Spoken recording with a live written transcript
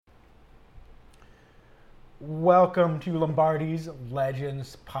Welcome to Lombardi's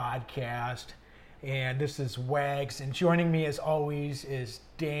Legends podcast, and this is Wags, and joining me as always is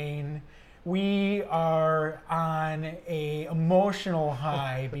Dane. We are on a emotional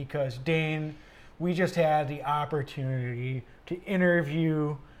high because Dane, we just had the opportunity to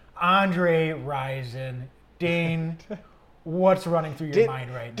interview Andre Rison. Dane, what's running through your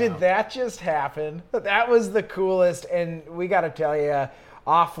mind right now? Did that just happen? That was the coolest, and we got to tell you,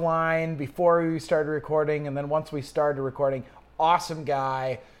 offline before we started recording, and then once we started recording, awesome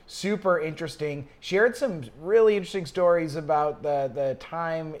guy, super interesting, shared some really interesting stories about the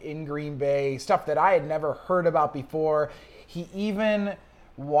time in Green Bay, stuff that I had never heard about before. He even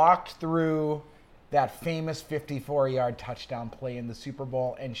walked through that famous 54-yard touchdown play in the Super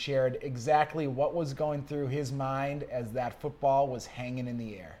Bowl and shared exactly what was going through his mind as that football was hanging in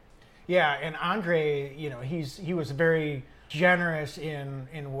the air. Yeah, and Andre, he was very generous in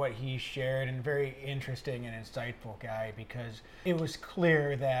what he shared, and very interesting and insightful guy, because it was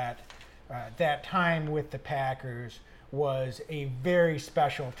clear that that time with the Packers was a very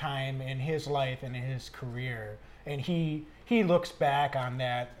special time in his life and in his career. And he looks back on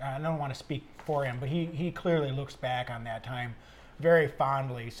that. I don't want to speak for him, but he clearly looks back on that time very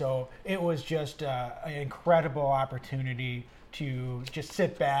fondly. So it was just an incredible opportunity to just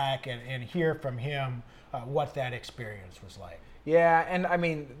sit back and hear from him what that experience was like. Yeah, and I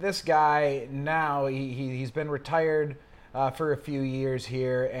mean, this guy now, he's been retired for a few years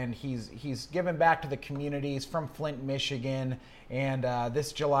here, and he's given back to the community. He's from Flint, Michigan, and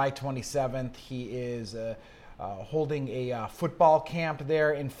this July 27th, he is holding a football camp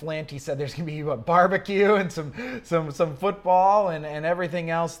there in Flint. He said there's going to be a barbecue and some football and everything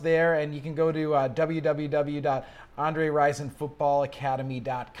else there, and you can go to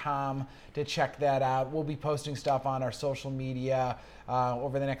www.andrerisonfootballacademy.com to check that out. We'll be posting stuff on our social media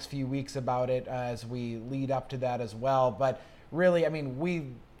over the next few weeks about it as we lead up to that as well. But really, I mean, we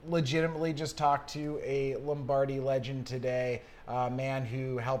legitimately just talked to a Lombardi legend today, a man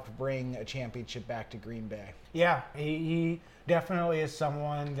who helped bring a championship back to Green Bay. Yeah, he definitely is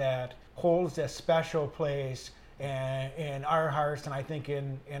someone that holds a special place in our hearts, and I think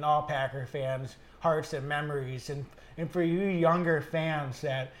in all Packer fans' hearts and memories. And for you younger fans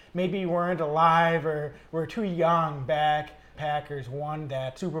that maybe weren't alive or were too young back, Packers won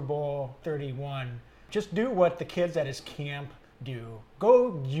that Super Bowl 31. Just do what the kids at his camp do.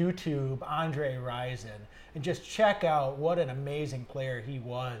 Go YouTube Andre Rison and just check out what an amazing player he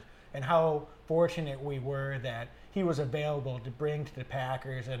was, and how fortunate we were that he was available to bring to the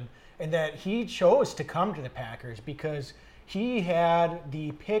Packers, and that he chose to come to the Packers because he had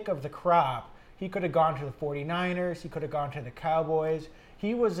the pick of the crop. He could have gone to the 49ers. He could have gone to the Cowboys.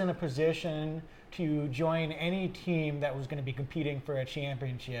 He was in a position to join any team that was going to be competing for a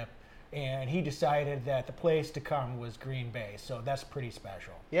championship, and he decided that the place to come was Green Bay. So that's pretty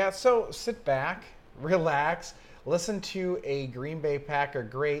special. Yeah, so sit back, relax, listen to a Green Bay Packer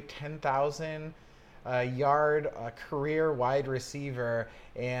great 10,000-yard career wide receiver,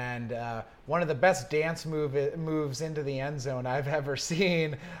 and one of the best dance moves into the end zone I've ever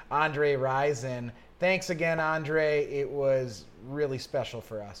seen, Andre Rison. Thanks again, Andre. It was really special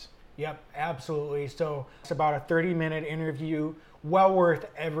for us. Yep, absolutely. So it's about a 30-minute interview, well worth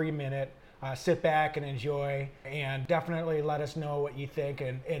every minute. Sit back and enjoy, and definitely let us know what you think,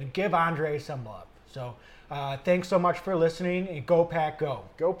 and give Andre some love. So thanks so much for listening, and go Pack Go.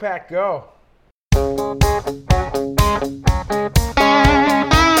 Go Pack Go.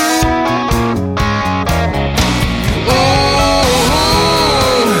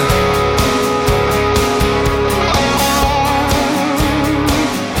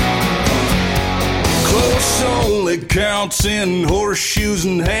 Close only counts in horseshoes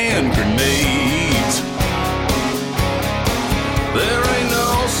and hand grenades. There ain't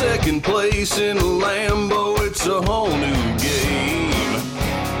no second place in Lambeau, it's a whole new game.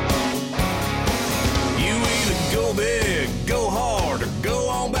 You either go big, go hard, or go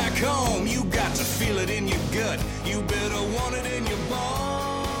on back home. You got to feel it in your gut, you better want it in your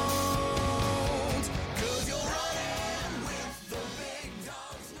bones, 'cause you're running with the big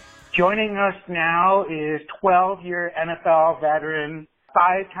dogs now. Joining us now is 12-year NFL veteran,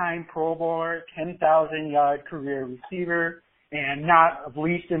 5-time Pro Bowler, 10,000-yard career receiver, and not of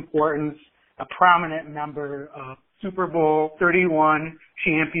least importance, a prominent member of Super Bowl 31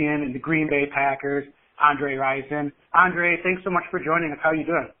 champion in the Green Bay Packers, Andre Rison. Andre, thanks so much for joining us. How are you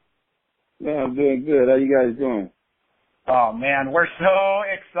doing? Yeah, I'm doing good. How you guys doing? Oh man, we're so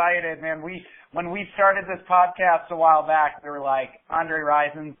excited, man. When we started this podcast a while back, we were like, Andre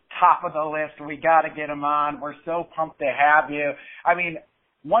Rison's top of the list. We got to get him on. We're so pumped to have you. I mean,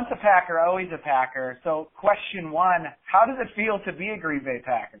 once a Packer, always a Packer. So question one, how does it feel to be a Green Bay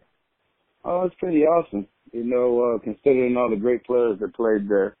Packer? Oh, it's pretty awesome. Considering all the great players that played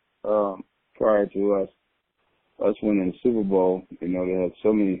there prior to us winning the Super Bowl, they had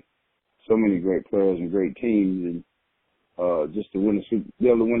so many great players and great teams, and just to be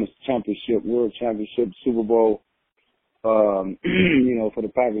able to win a championship, world championship, Super Bowl, for the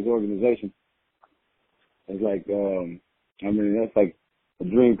Packers organization, it's like, that's like a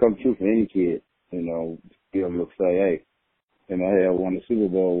dream come true for any kid, to be able to say, hey, I won a Super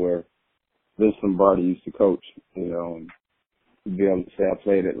Bowl where Vince Lombardi used to coach, and to be able to say I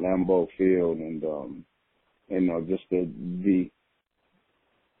played at Lambeau Field, and just to be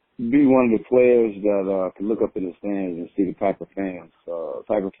one of the players that can look up in the stands and see the Packer fans.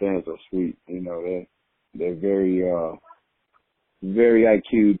 Packer fans are sweet, they're very very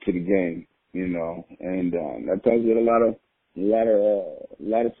IQ to the game, and that comes with a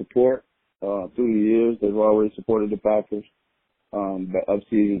lot of support through the years. They've always supported the Packers. The up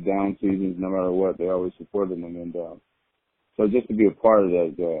seasons, down seasons, no matter what, they always supported them, and so just to be a part of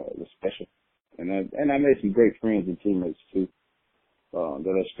that was special. And I made some great friends and teammates too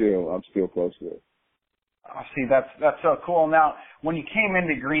that I'm still close with. Oh, see, that's so cool. Now, when you came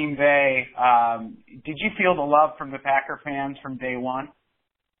into Green Bay, did you feel the love from the Packer fans from day one?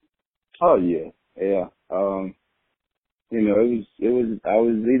 Oh yeah. It was. I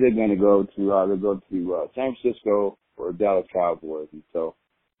was either going to go to San Francisco or Dallas Cowboys, and so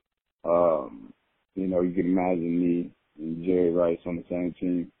you can imagine me and Jerry Rice on the same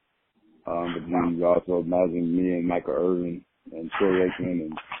team. But then you also imagine me and Michael Irvin and Troy Aikman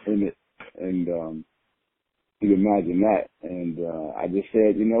and Emmett, and you can imagine that. And I just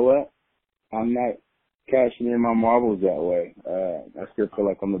said, you know what? I'm not cashing in my marbles that way. I still feel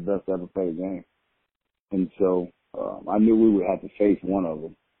like I'm the best to ever play the game. And so I knew we would have to face one of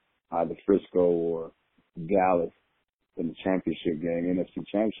them, either Frisco or Dallas in the championship game, NFC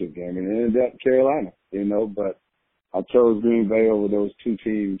championship game, and it ended up Carolina, but I chose Green Bay over those two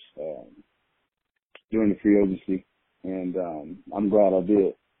teams during the free agency, and I'm glad I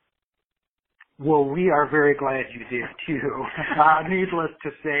did. Well, we are very glad you did too. Needless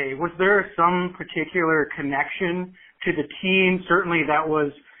to say, was there some particular connection to the team? Certainly that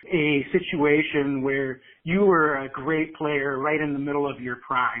was a situation where you were a great player right in the middle of your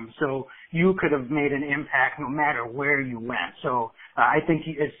prime, so you could have made an impact no matter where you went. So I think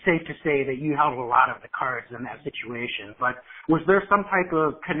it's safe to say that you held a lot of the cards in that situation. But was there some type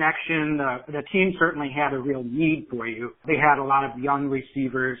of connection? The team certainly had a real need for you. They had a lot of young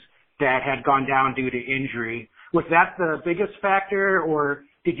receivers that had gone down due to injury. Was that the biggest factor, or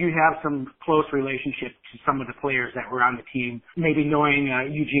did you have some close relationship to some of the players that were on the team, maybe knowing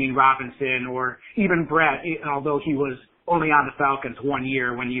Eugene Robinson or even Brett, although he was only on the Falcons 1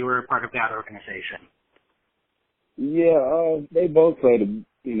 year when you were a part of that organization? Yeah, they both played a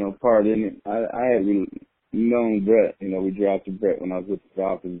part in it. I had known Brett. We drafted Brett when I was with the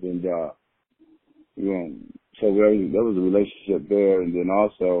Falcons, and so there was a relationship there. And then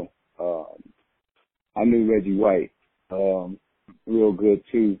also I knew Reggie White real good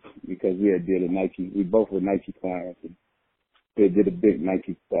too, because we both were Nike clients, and they did a big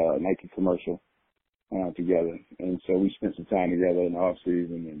Nike commercial together, and so we spent some time together in the off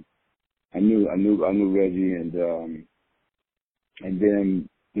season, and I knew Reggie, and then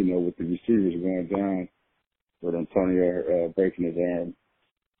with the receivers going down, with Antonio breaking his arm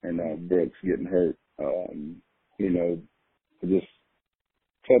and Brooks getting hurt, I just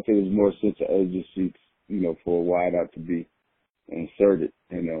felt there was more sense of urgency, for a wideout to be inserted,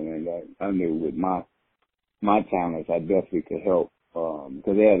 and I knew with my talents, I definitely could help,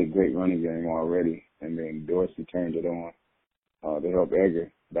 because they had a great running game already, and then Dorsey turned it on to help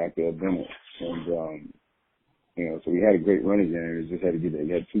Edgar back there, Bennett, and so we had a great running game. We just had to get it.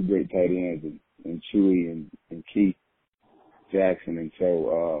 We had two great tight ends, and Chewy and Keith Jackson, and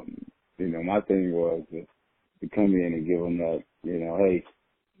so my thing was to come in and give them that, hey,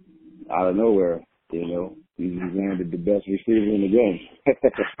 out of nowhere, he's one of the best receivers in the game.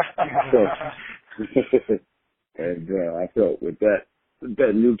 And I felt with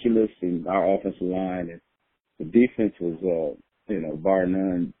that nucleus and our offensive line, and the defense was, bar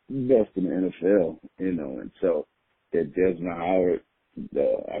none, best in the NFL, and so that Desmond Howard,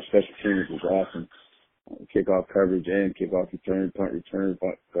 our special teams was awesome. Kickoff coverage and kickoff return, punt return,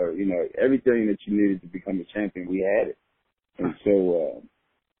 everything that you needed to become a champion, we had it. And so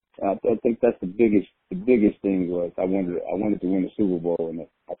I think that's the biggest thing was I wanted to win the Super Bowl, and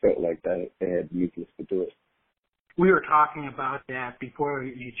I felt like that they had the nucleus to do it. We were talking about that before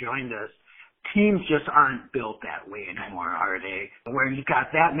you joined us. teams just aren't built that way anymore, are they? Where you've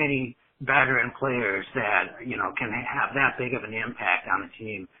got that many veteran players that, can have that big of an impact on the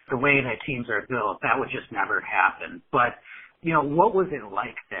team. The way that teams are built, that would just never happen. But, what was it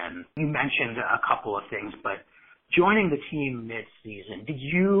like then? You mentioned a couple of things, but joining the team mid-season, did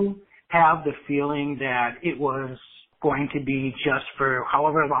you have the feeling that it was going to be just for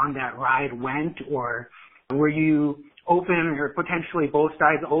however long that ride went, or were you open, or potentially both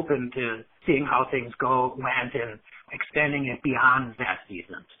sides open to seeing how things went and extending it beyond that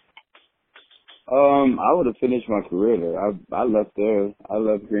season? I would have finished my career there. I left there. I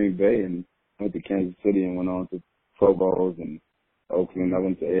left Green Bay and went to Kansas City and went on to Pro Bowls and Oakland. I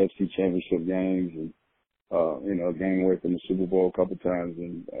went to AFC Championship games and, a game away from the Super Bowl a couple times,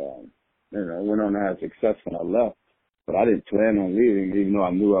 and, I went on to have success when I left. But I didn't plan on leaving, even though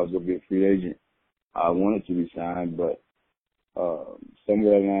I knew I was going to be a free agent. I wanted to be signed, but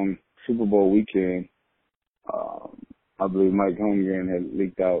somewhere along Super Bowl weekend, I believe Mike Holmgren had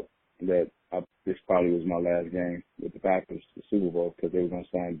leaked out that this probably was my last game with the Packers, the Super Bowl, because they were going to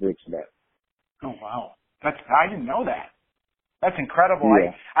sign Brooks back. Oh, wow. I didn't know that. That's incredible.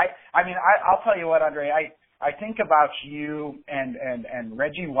 Yeah. I'll tell you what, Andre, I think about you and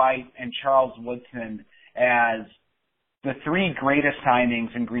Reggie White and Charles Woodson as the three greatest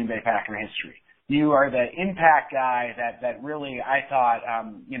signings in Green Bay Packer history. You are the impact guy that really, I thought,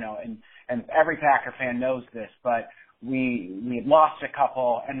 and every Packer fan knows this, but we had lost a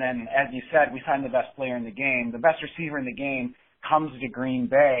couple, and then, as you said, we signed the best player in the game. The best receiver in the game comes to Green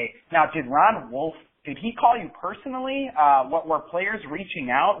Bay. Now, did Ron Wolf, did he call you personally? What were players reaching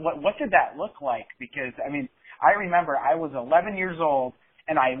out? What did that look like? Because, I remember I was 11 years old,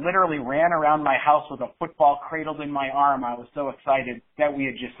 and I literally ran around my house with a football cradled in my arm. I was so excited that we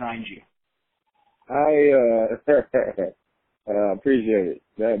had just signed you. I appreciate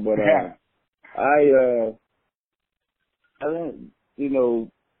it. But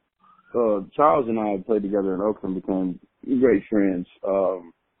Charles and I played together in Oakland, became great friends.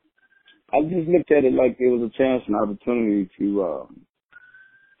 I just looked at it like it was a chance, an opportunity to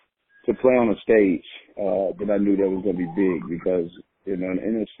play on a stage that I knew that was going to be big, because in the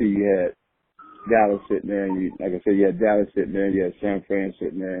NFC you had Dallas sitting there, and you had Dallas sitting there, and you had San Fran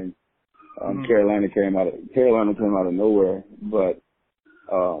sitting there, and Carolina came out of nowhere, but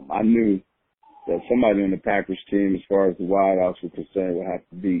I knew that somebody on the Packers team, as far as the wideouts were concerned, would have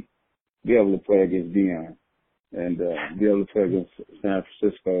to be able to play against Dion and be able to play against San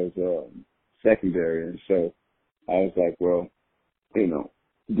Francisco's secondary. And so I was like, well, Dion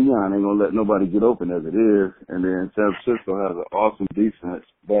ain't gonna let nobody get open as it is, and then San Francisco has an awesome defense.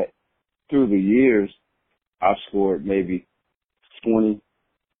 But through the years, I've scored maybe 20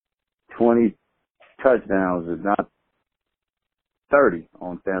 touchdowns, if not 30,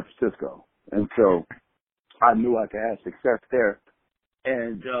 on San Francisco. And so I knew I could have success there.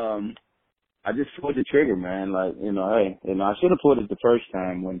 And I just pulled the trigger, man. I should have pulled it the first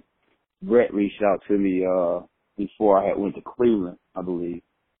time when Brett reached out to me before I had went to Cleveland, I believe.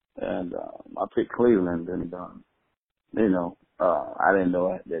 And I picked Cleveland, and, I didn't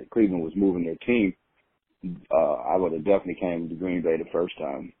know that Cleveland was moving their team. I would have definitely came to Green Bay the first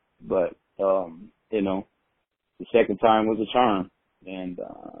time. But, the second time was a charm. And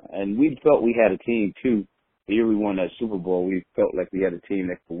we felt we had a team, too. The year we won that Super Bowl, we felt like we had a team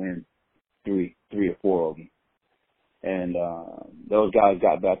that could win three or four of them. And those guys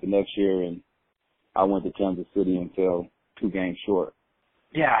got back the next year, and I went to Kansas City and fell 2 games short.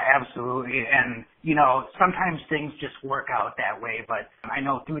 Yeah, absolutely. And, sometimes things just work out that way. But I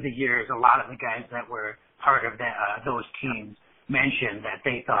know through the years, a lot of the guys that were part of those teams mentioned that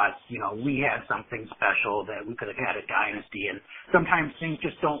they thought, we had something special, that we could have had a dynasty. And sometimes things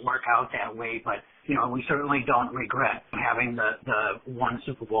just don't work out that way. But, we certainly don't regret having the one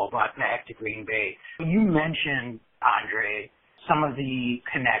Super Bowl brought back to Green Bay. You mentioned, Andre, some of the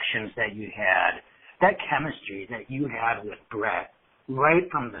connections that you had, that chemistry that you had with Brett right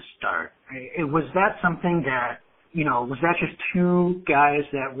from the start. Was that something that, was that just two guys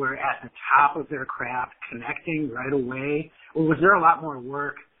that were at the top of their craft connecting right away? Or was there a lot more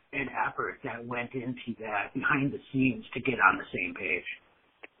work and effort that went into that behind the scenes to get on the same page?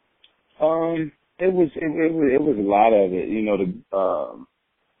 It was a lot of it.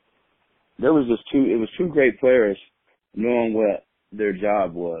 There was it was two great players knowing what their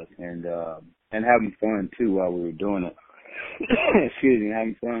job was, and having fun too while we were doing it. Excuse me,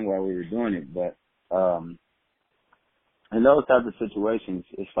 having fun while we were doing it. But in those types of situations,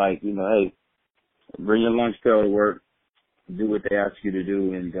 it's like, hey, bring your lunch pail to work, do what they ask you to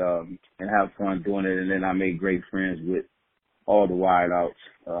do, and have fun doing it. And then I made great friends with all the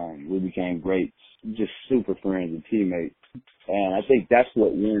wideouts. We became great, just super friends and teammates. And I think that's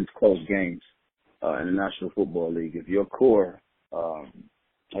what wins close games in the National Football League. If your core,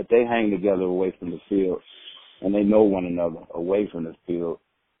 if they hang together away from the field and they know one another away from the field,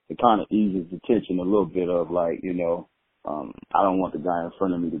 it kind of eases the tension a little bit of like, you know, I don't want the guy in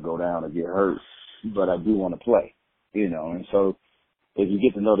front of me to go down or get hurt, but I do want to play, you know. And so if you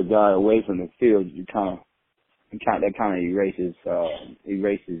get to know the guy away from the field, that kind of erases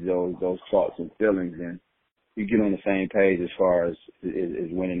those thoughts and feelings, and you get on the same page as far as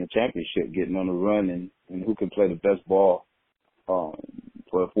winning the championship, getting on the run, and who can play the best ball for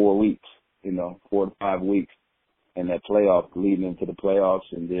 4 weeks, you know, 4 to 5 weeks, and that playoff leading into the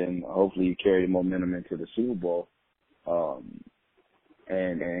playoffs, and then hopefully you carry the momentum into the Super Bowl,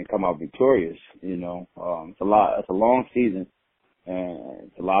 and come out victorious. You know, it's a long season, and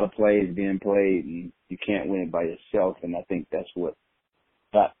it's a lot of plays being played, and you can't win it by yourself. And I think that's what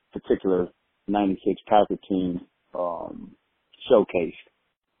that particular '96 Packer team showcased.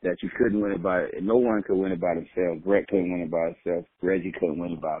 That you couldn't win it no one could win it by themselves. Brett couldn't win it by himself. Reggie couldn't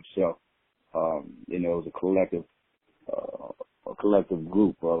win it by himself. You know, it was a collective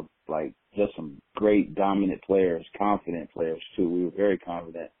group of like just some great dominant players, confident players too. We were very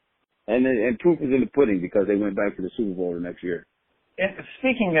confident. And proof is in the pudding because they went back to the Super Bowl the next year. And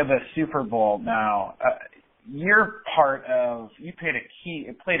speaking of the Super Bowl now, you played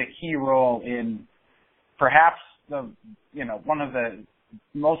a key role in perhaps one of the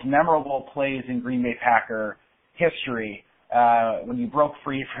most memorable plays in Green Bay Packer history, when you broke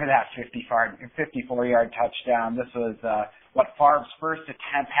free for that 54-yard touchdown. This was Favre's first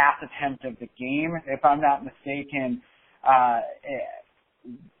pass attempt of the game, if I'm not mistaken.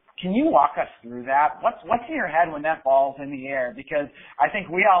 Can you walk us through that? What's in your head when that ball's in the air? Because I think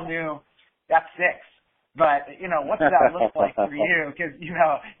we all knew that's 6. But, you know, what's that look like for you? Because, you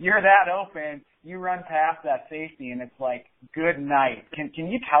know, you're that open, you run past that safety, and it's like, good night. Can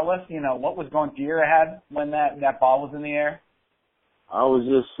you tell us, you know, what was going through your head when that ball was in the air? I was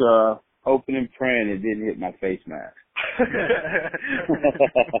just hoping and praying it didn't hit my face mask.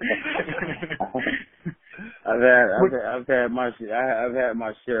 I've had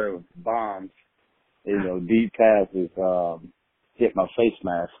my share of bombs, you know, deep passes hit my face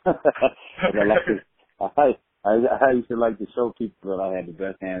mask. I used to like to show people that I had the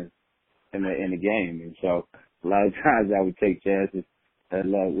best hands in the game, and so a lot of times I would take chances that a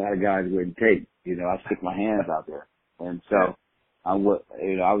lot of guys wouldn't take. You know, I stick my hands out there, and so I was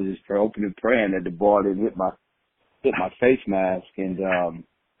just hoping and praying that the ball didn't hit my face mask, and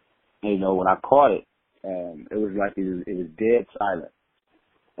you know, when I caught it, it was like it was dead silent,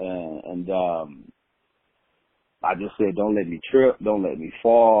 and I just said, don't let me trip, don't let me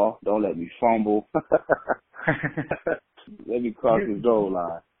fall, don't let me fumble. Let me cross the goal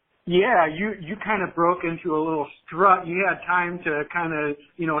line. Yeah, you kind of broke into a little strut. You had time to kind of,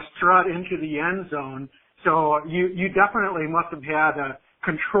 you know, strut into the end zone. So you definitely must have had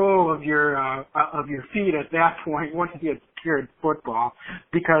control of your feet at that point once you had secured football.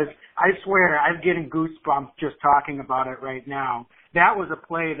 Because I swear, I'm getting goosebumps just talking about it right now. That was a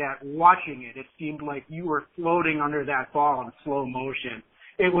play that, watching it seemed like you were floating under that ball in slow motion.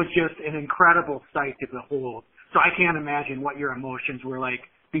 It was just an incredible sight to behold. So I can't imagine what your emotions were like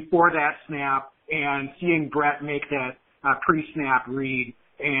before that snap and seeing Brett make that pre-snap read,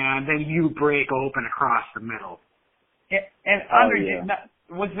 and then you break open across the middle. And Andre,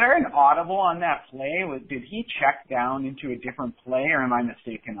 was there an audible on that play? Did he check down into a different play, or am I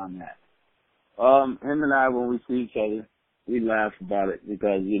mistaken on that? Him and I, when we see each other, we laugh about it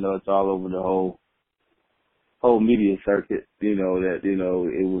because, you know, it's all over the whole media circuit, you know, that, you know,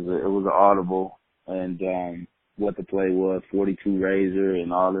 it was an audible, and what the play was, 42 razor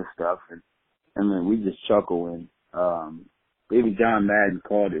and all this stuff, and I mean, we just chuckle, and even John Madden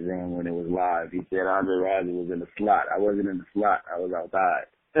called it wrong when it was live. He said Andre Rison was in the slot. I wasn't in the slot. I was outside.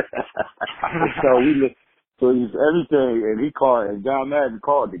 So it was everything, and and John Madden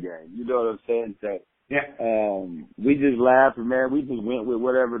called the game. You know what I'm saying? So yeah. We just laughed, and man, we just went with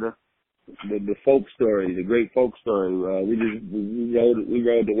whatever the folk story, the great folk story. We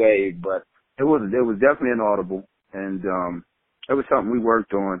rode the wave, but it was definitely an audible, and it was something we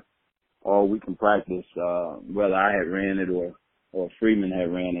worked on all week in practice. Whether I had ran it or Freeman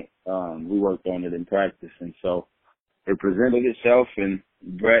had ran it, we worked on it in practice, and so it presented itself. And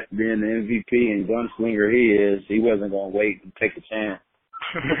Brett, being the MVP and gunslinger he wasn't going to wait and take a chance.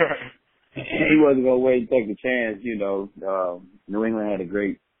 He wasn't going to wait and take a chance. You know, New England had a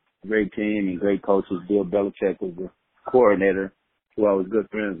great team and great coaches. Bill Belichick was the coordinator, who I was good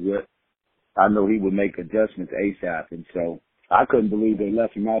friends with. I know he would make adjustments ASAP, and so I couldn't believe they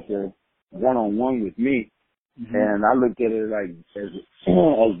left him out there one-on-one with me. Mm-hmm. And I looked at it like as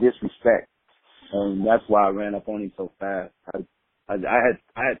disrespect. And that's why I ran up on him so fast. I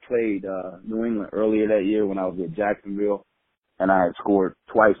had played New England earlier that year when I was at Jacksonville, and I had scored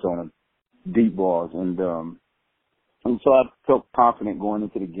twice on him, deep balls. And so I felt confident going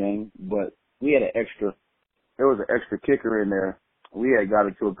into the game. But we had there was an extra kicker in there. We had got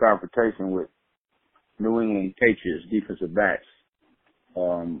into a confrontation with New England Patriots defensive backs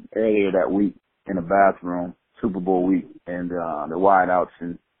earlier that week in the bathroom, Super Bowl week, and the wideouts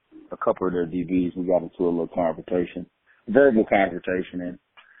and a couple of their DBs, we got into a little confrontation, verbal confrontation, and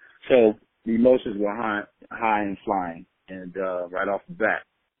so the emotions were high and flying, and right off the bat,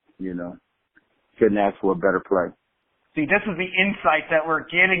 couldn't ask for a better play. See, this is the insight that we're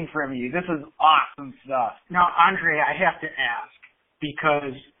getting from you. This is awesome stuff. Now, Andre, I have to ask,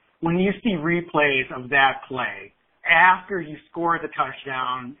 because when you see replays of that play, after you score the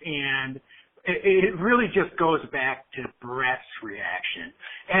touchdown, and it really just goes back to Brett's reaction.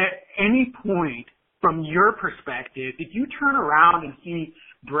 At any point, from your perspective, did you turn around and see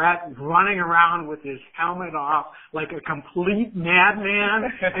Brett running around with his helmet off like a complete madman?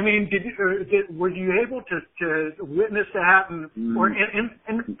 I mean, were you able to witness that?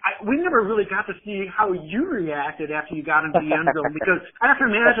 We never really got to see how you reacted after you got into the end zone, because I have to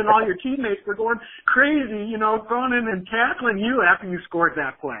imagine all your teammates were going crazy, going in and tackling you after you scored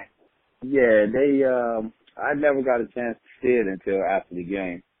that play. Yeah, I never got a chance to see it until after the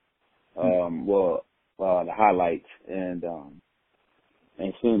game. The highlights and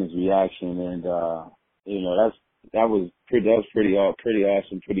seeing his reaction, and that was pretty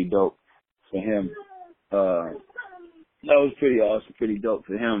awesome, pretty dope for him. That was pretty awesome, pretty dope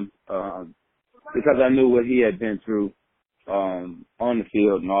for him, because I knew what he had been through on the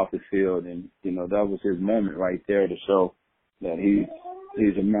field and off the field, and that was his moment right there to show that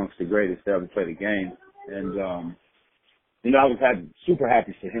he's amongst the greatest to ever play the game. And I was super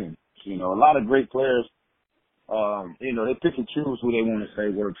happy for him. A lot of great players, they pick and choose who they want to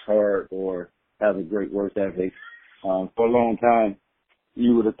say works hard or has a great work ethic. For a long time,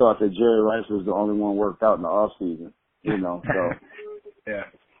 you would have thought that Jerry Rice was the only one worked out in the off season, so. Yeah.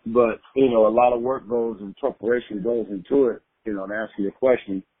 But, a lot of work goes and preparation goes into it, to answer your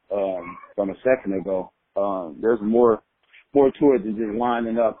question, from a second ago. There's more to it than just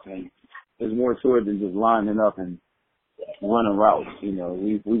lining up, and there's more to it than just lining up and running routes.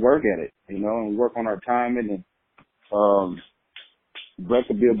 We work at it, and we work on our timing, and Brett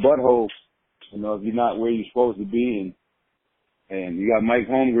could be a butthole, if you're not where you're supposed to be, and you got Mike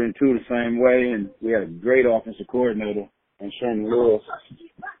Holmgren too the same way, and we had a great offensive coordinator, and Sherman Lewis,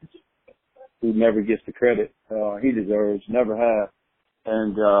 who never gets the credit he deserves, never have,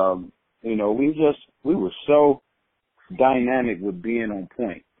 and we were so dynamic with being on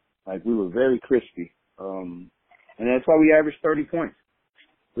point. Like, we were very crispy. And that's why we averaged 30 points.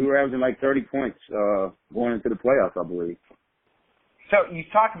 We were averaging like 30 points going into the playoffs, I believe. So you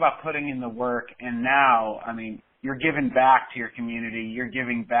talk about putting in the work, and now, you're giving back to your community. You're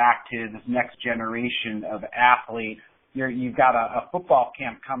giving back to this next generation of athletes. You've got a football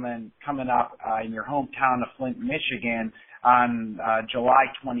camp coming up in your hometown of Flint, Michigan on July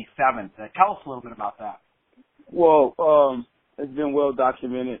 27th. Tell us a little bit about that. Well, it's been well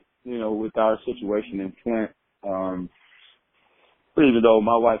documented, with our situation in Flint. Even though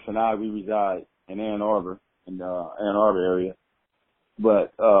my wife and I, we reside in Ann Arbor, in the Ann Arbor area.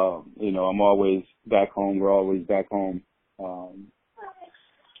 But, I'm always back home. We're always back home,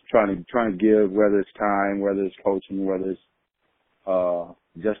 trying to give, whether it's time, whether it's coaching, whether it's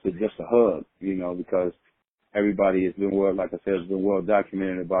just a hug, because everybody has been like I said, has been well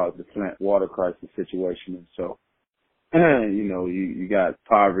documented about the Flint water crisis situation. And so, you got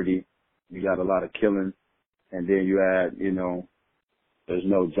poverty, you got a lot of killing, and then you add, there's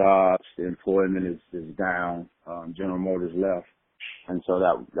no jobs, the employment is down, General Motors left. And so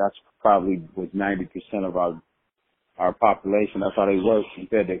that's probably was 90% of our population. That's how they work and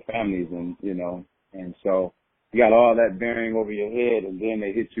fed their families, and so you got all that bearing over your head, and then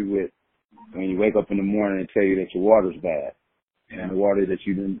they hit you with, when you wake up in the morning and tell you that your water's bad. Yeah. And the water that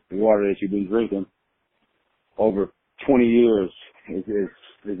you've been drinking over 20 years is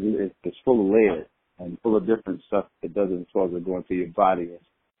full of lead and full of different stuff that doesn't supposed to go into your body.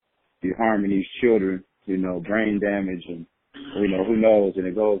 You're harming these children, brain damage, and who knows, and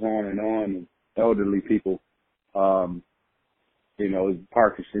it goes on, and elderly people,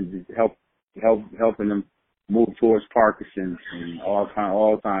 Parkinson's, helping them move towards Parkinson's and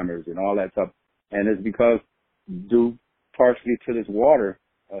Alzheimer's and all that stuff. And it's because due partially to this water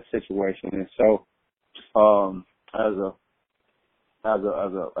situation. And so, as as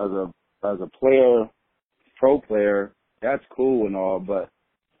a player, pro player, that's cool and all, but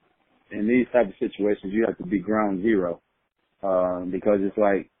in these type of situations, you have to be ground zero, because it's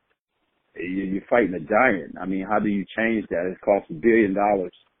like you're fighting a giant. I mean, how do you change that? It costs $1 billion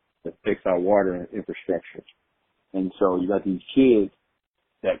to fix our water infrastructure, and so you got these kids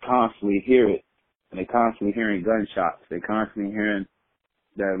that constantly hear it, and they're constantly hearing gunshots. They're constantly hearing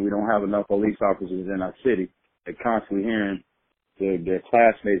that we don't have enough police officers in our city. They're constantly hearing their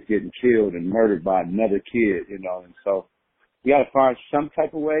classmates getting killed and murdered by another kid, you know, and so you got to find some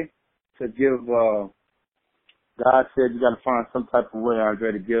type of way to give, God said you got to find some type of way,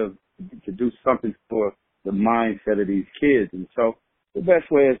 Andre, to do something for the mindset of these kids. And so the best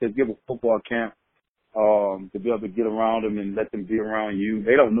way is to give a football camp, to be able to get around them and let them be around you.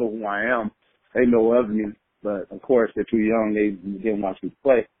 They don't know who I am. They know of me, but of course they're too young. They didn't watch me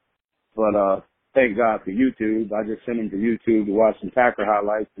play. But, thank God for YouTube. I just sent them to YouTube to watch some Packer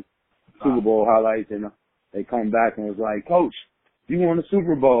highlights, Super Bowl highlights, and they come back and was like, Coach, you won the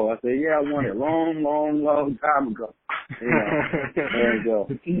Super Bowl. I said, yeah, I won it long time ago. You know,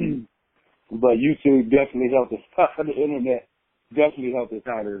 and, but YouTube definitely helped us out. The internet definitely helped us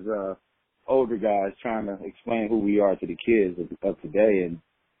out as older guys trying to explain who we are to the kids of today. And,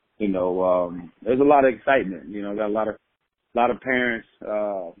 you know, there's a lot of excitement. You know, got a lot of parents.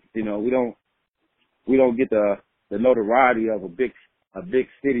 You know, we don't get the notoriety of a big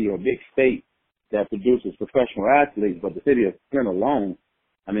city or big state that produces professional athletes, but the city of Flint alone,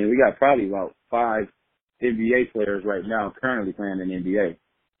 I mean, we got probably about 5 NBA players right now currently playing in the NBA.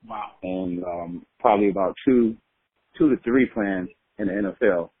 Wow. And probably about 2 to 3 playing in the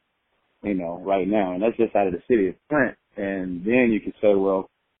NFL, you know, right now. And that's just out of the city of Flint. And then you could say, well,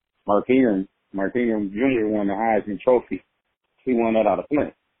 Mark Ingram Jr. won the Heisman Trophy. He won that out of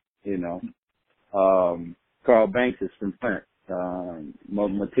Flint, you know. Carl Banks is from Flint.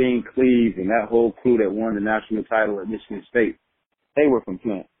 Mateen Cleave and that whole crew that won the national title at Michigan State, they were from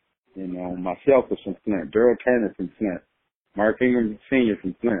Flint. You know, myself was from Flint. Daryl Cannon from Flint. Mark Ingram Sr.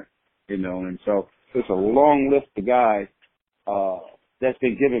 from Flint. You know, and so it's a long list of guys that's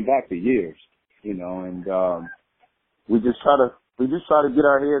been given back for years. You know, and we just try to get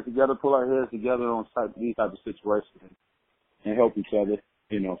our heads together, pull our heads together on these type of situations and help each other.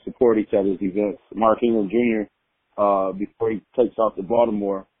 You know, support each other's events. Mark Ingram Jr., before he takes off to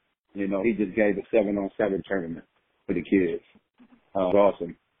Baltimore, you know, he just gave a 7-on-7 tournament for the kids.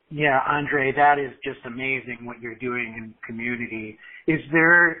 Awesome. Yeah, Andre, that is just amazing what you're doing in the community. Is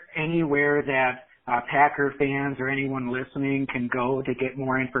there anywhere that Packer fans or anyone listening can go to get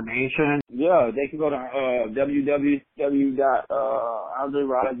more information? Yeah, they can go to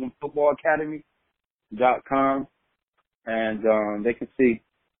www.AndreRisonFootballAcademy.com. And they can see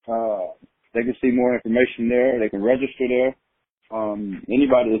more information there. They can register there.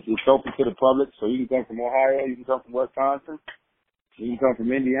 Anybody, it's open to the public, so you can come from Ohio, you can come from Wisconsin, you can come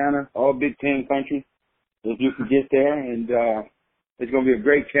from Indiana, all Big Ten country, if you can get there. And it's going to be a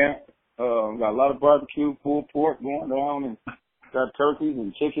great camp. Got a lot of barbecue, pulled pork going on, and got turkeys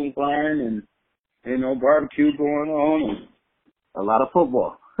and chicken frying, and you know, barbecue going on, and a lot of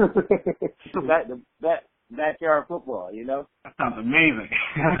football. Backyard football, you know? That sounds amazing.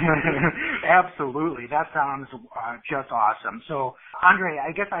 Absolutely. That sounds just awesome. So, Andre,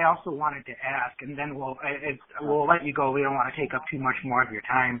 I guess I also wanted to ask, and then we'll let you go. We don't want to take up too much more of your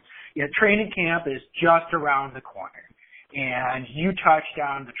time. Yeah, training camp is just around the corner, and you touched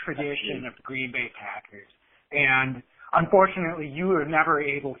on the tradition of the Green Bay Packers. And unfortunately, you were never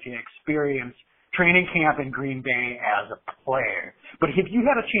able to experience training camp in Green Bay as a player. But have you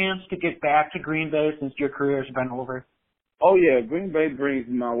had a chance to get back to Green Bay since your career's been over? Oh yeah, Green Bay brings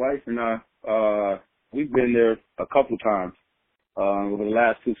my wife and I. We've been there a couple times over the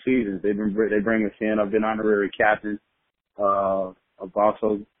last 2 seasons. They bring us in. I've been honorary captain. I've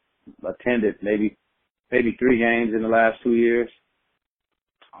also attended maybe 3 games in the last 2 years.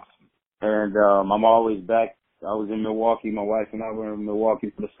 Awesome. And I'm always back. I was in Milwaukee. My wife and I were in Milwaukee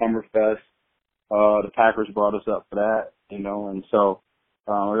for the Summer Fest. The Packers brought us up for that, you know, and so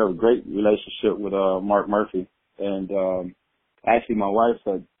we have a great relationship with Mark Murphy. And actually, my wife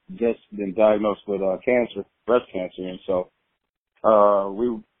had just been diagnosed with cancer, breast cancer, and so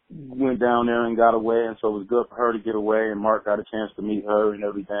we went down there and got away, and so it was good for her to get away, and Mark got a chance to meet her and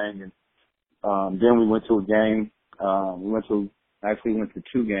everything. And then we went to a game. We went to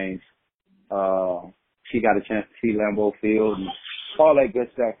 2 games. She got a chance to see Lambeau Field and all that good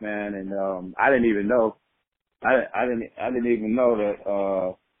stuff, man. And I didn't even know. I didn't even know that.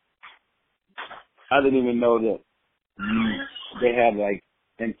 I didn't even know that they had like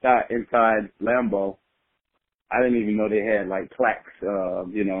inside Lambeau. I didn't even know they had like plaques,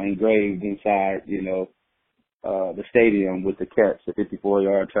 engraved inside, the stadium with the catch, the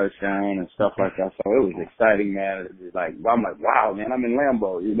 54-yard touchdown and stuff like that. So it was exciting, man. It's like, I'm like, wow, man, I'm in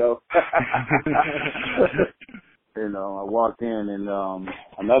Lambeau, I walked in and,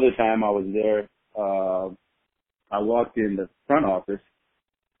 another time I was there, I walked in the front office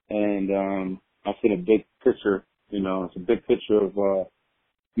and, I seen a big picture, it's a big picture of,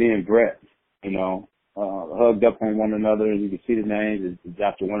 me and Brett, hugged up on one another and you could see the names. It's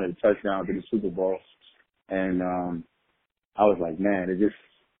after one of the touchdowns in the Super Bowl. And, I was like, man, it did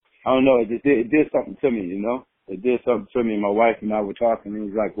something to me, It did something to me. My wife and I were talking and he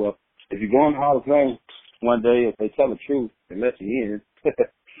was like, well, if you go in the Hall of Fame one day, if they tell the truth and let you in,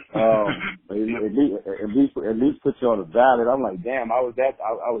 at least put you on the ballot. I'm like, damn, I was that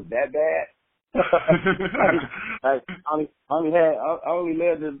bad. I only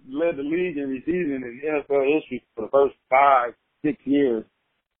led the league in receiving in NFL history for the first 5-6 years,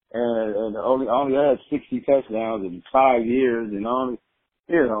 and only had 60 touchdowns in 5 years, and only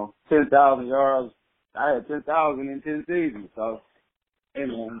 10,000 yards. I had 10,000 in 10 seasons. So,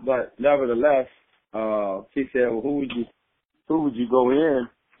 but nevertheless, she said, well, who would you go in?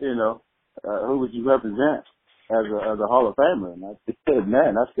 Who would you represent as a Hall of Famer? And I said,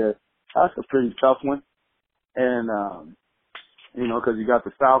 man, that's a pretty tough one. And, cause you got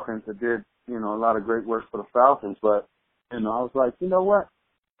the Falcons that did, a lot of great work for the Falcons. But, I was like, you know what?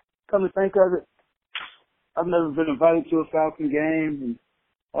 Come to think of it, I've never been invited to a Falcon game and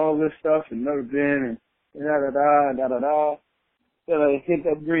all this stuff and never been and da-da-da. Then I hit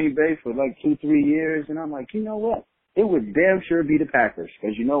up Green Bay for like 2-3 years. And I'm like, you know what? It would damn sure be the Packers.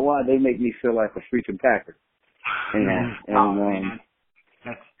 Cause you know why? They make me feel like a freaking Packer. I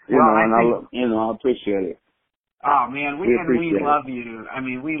appreciate it. Oh man, we love it. you. I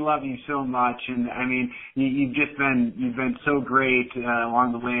mean, we love you so much, and I mean, you've been so great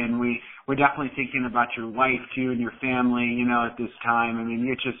along the way, and we're definitely thinking about your wife too and your family, at this time. I mean,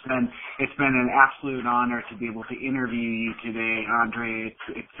 it's been an absolute honor to be able to interview you today, Andre.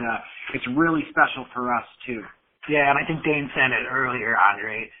 It's really special for us too. Yeah, and I think Dane said it earlier,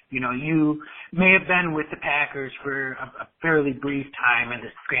 Andre. You may have been with the Packers for a fairly brief time in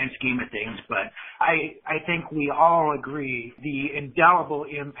the grand scheme of things, but I think we all agree the indelible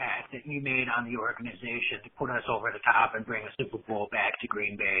impact that you made on the organization to put us over the top and bring a Super Bowl back to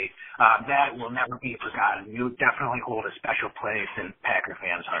Green Bay, that will never be forgotten. You definitely hold a special place in Packer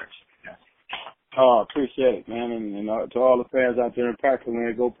fans' hearts. Oh, appreciate it, man. And to all the fans out there in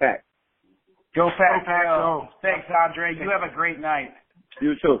Packerland, go Pack. Go Pack, go. Thanks, Andre. You have a great night.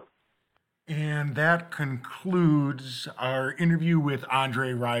 You too. And that concludes our interview with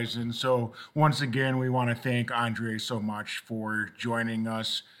Andre Rison. So once again, we want to thank Andre so much for joining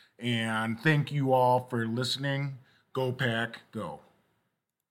us. And thank you all for listening. Go Pack, go.